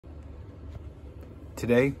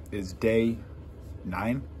Today is day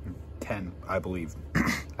 9, 10, I believe.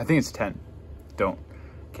 I think it's 10.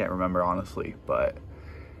 Can't remember honestly, but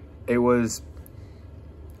it was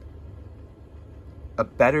a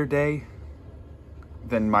better day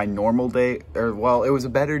than my normal day, or well, it was a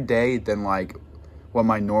better day than like what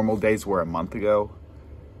my normal days were a month ago,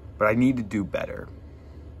 but I need to do better.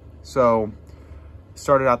 So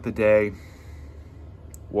started out the day,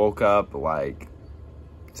 woke up like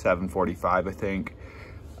 7:45, I think.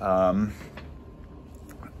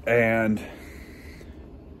 And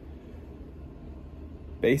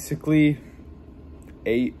basically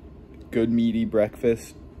ate good meaty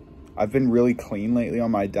breakfast. I've been really clean lately on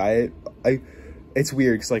my diet. It's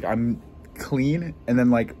weird because like I'm clean and then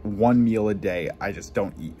like one meal a day I just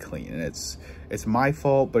don't eat clean, and it's my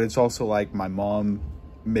fault, but it's also like my mom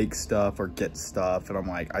makes stuff or gets stuff and I'm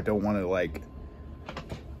like, I don't want to like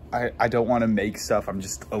I don't want to make stuff. I'm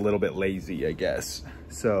just a little bit lazy, I guess.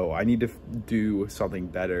 So I need to do something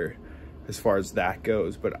better as far as that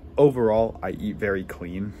goes. But overall, I eat very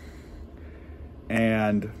clean.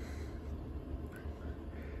 And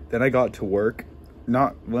then I got to work.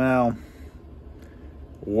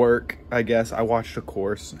 Work, I guess. I watched a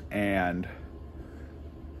course and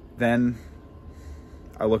then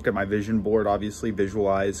I looked at my vision board, obviously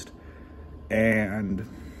visualized, and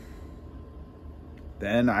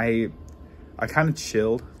then I kind of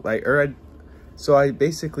chilled, so I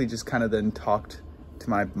basically just kind of then talked to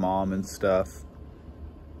my mom and stuff.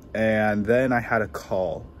 And then I had a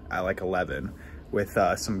call at like 11 with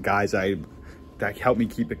some guys that helped me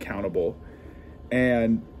keep accountable.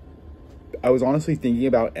 And I was honestly thinking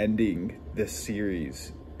about ending this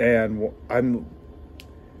series, and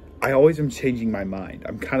I always am changing my mind.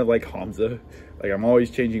 I'm kind of like Hamza, like I'm always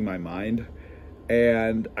changing my mind.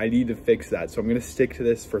 And I need to fix that. So I'm going to stick to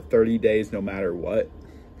this for 30 days no matter what.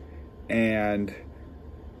 And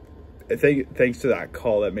thanks to that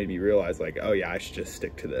call, that made me realize like, oh yeah, I should just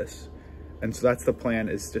stick to this. And so that's the plan,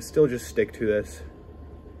 is to still just stick to this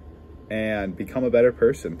and become a better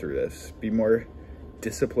person through this. Be more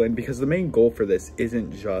disciplined, because the main goal for this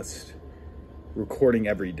isn't just recording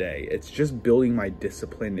every day. It's just building my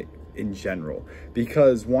discipline in general.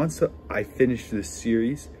 Because once I finish this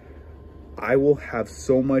series, I'll have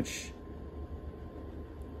so much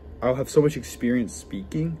experience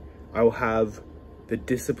speaking. I will have the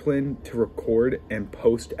discipline to record and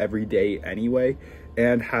post every day anyway,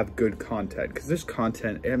 and have good content. Because this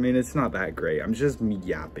content, I mean, it's not that great. I'm just me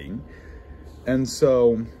yapping. And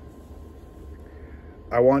so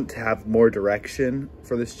I want to have more direction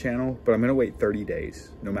for this channel, but I'm going to wait 30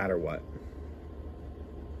 days no matter what.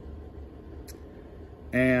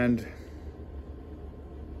 And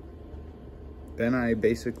then I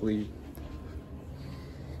basically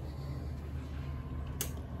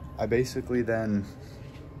then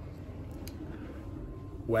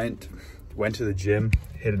went to the gym,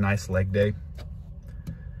 hit a nice leg day,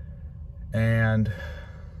 and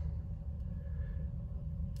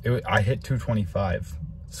I hit 225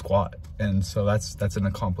 squat, and so that's an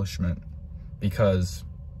accomplishment, because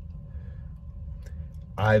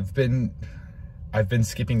I've been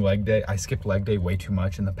skipping leg day. I skipped leg day way too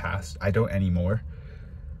much in the past. I don't anymore,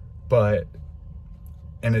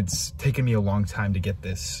 and it's taken me a long time to get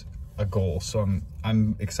this a goal. So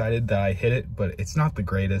I'm excited that I hit it, but it's not the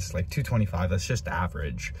greatest. Like 225, that's just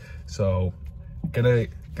average. So gonna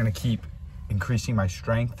keep increasing my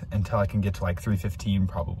strength until I can get to like 315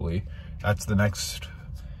 probably. That's the next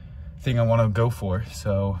thing I want to go for.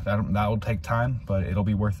 So that will take time, but it'll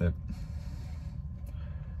be worth it.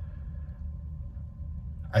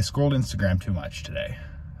 I scrolled Instagram too much today.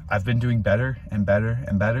 I've been doing better and better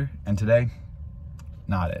and better, and today,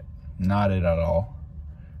 not it at all.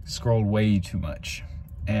 Scrolled way too much,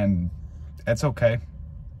 and that's okay.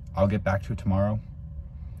 I'll get back to it tomorrow.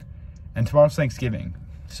 And tomorrow's Thanksgiving,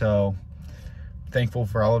 so thankful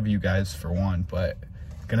for all of you guys for one, but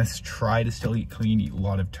gonna try to still eat clean, eat a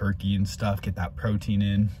lot of turkey and stuff, get that protein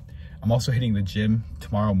in. I'm also hitting the gym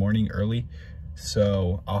tomorrow morning early,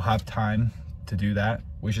 so I'll have time to do that,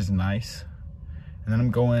 which is nice. And then I'm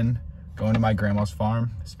going to my grandma's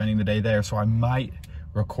farm, spending the day there. So I might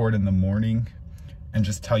record in the morning and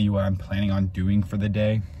just tell you what I'm planning on doing for the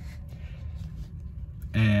day.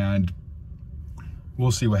 And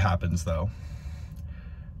we'll see what happens though.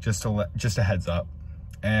 Just a heads up.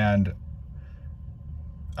 And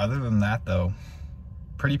other than that though,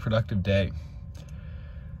 pretty productive day.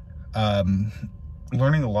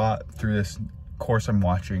 Learning a lot through this course I'm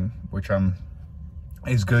watching, which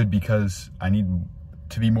is good because I need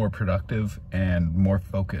to be more productive and more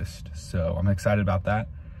focused. So I'm excited about that.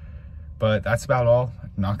 But that's about all.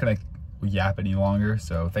 I'm not gonna yap any longer.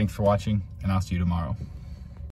 So thanks for watching, and I'll see you tomorrow.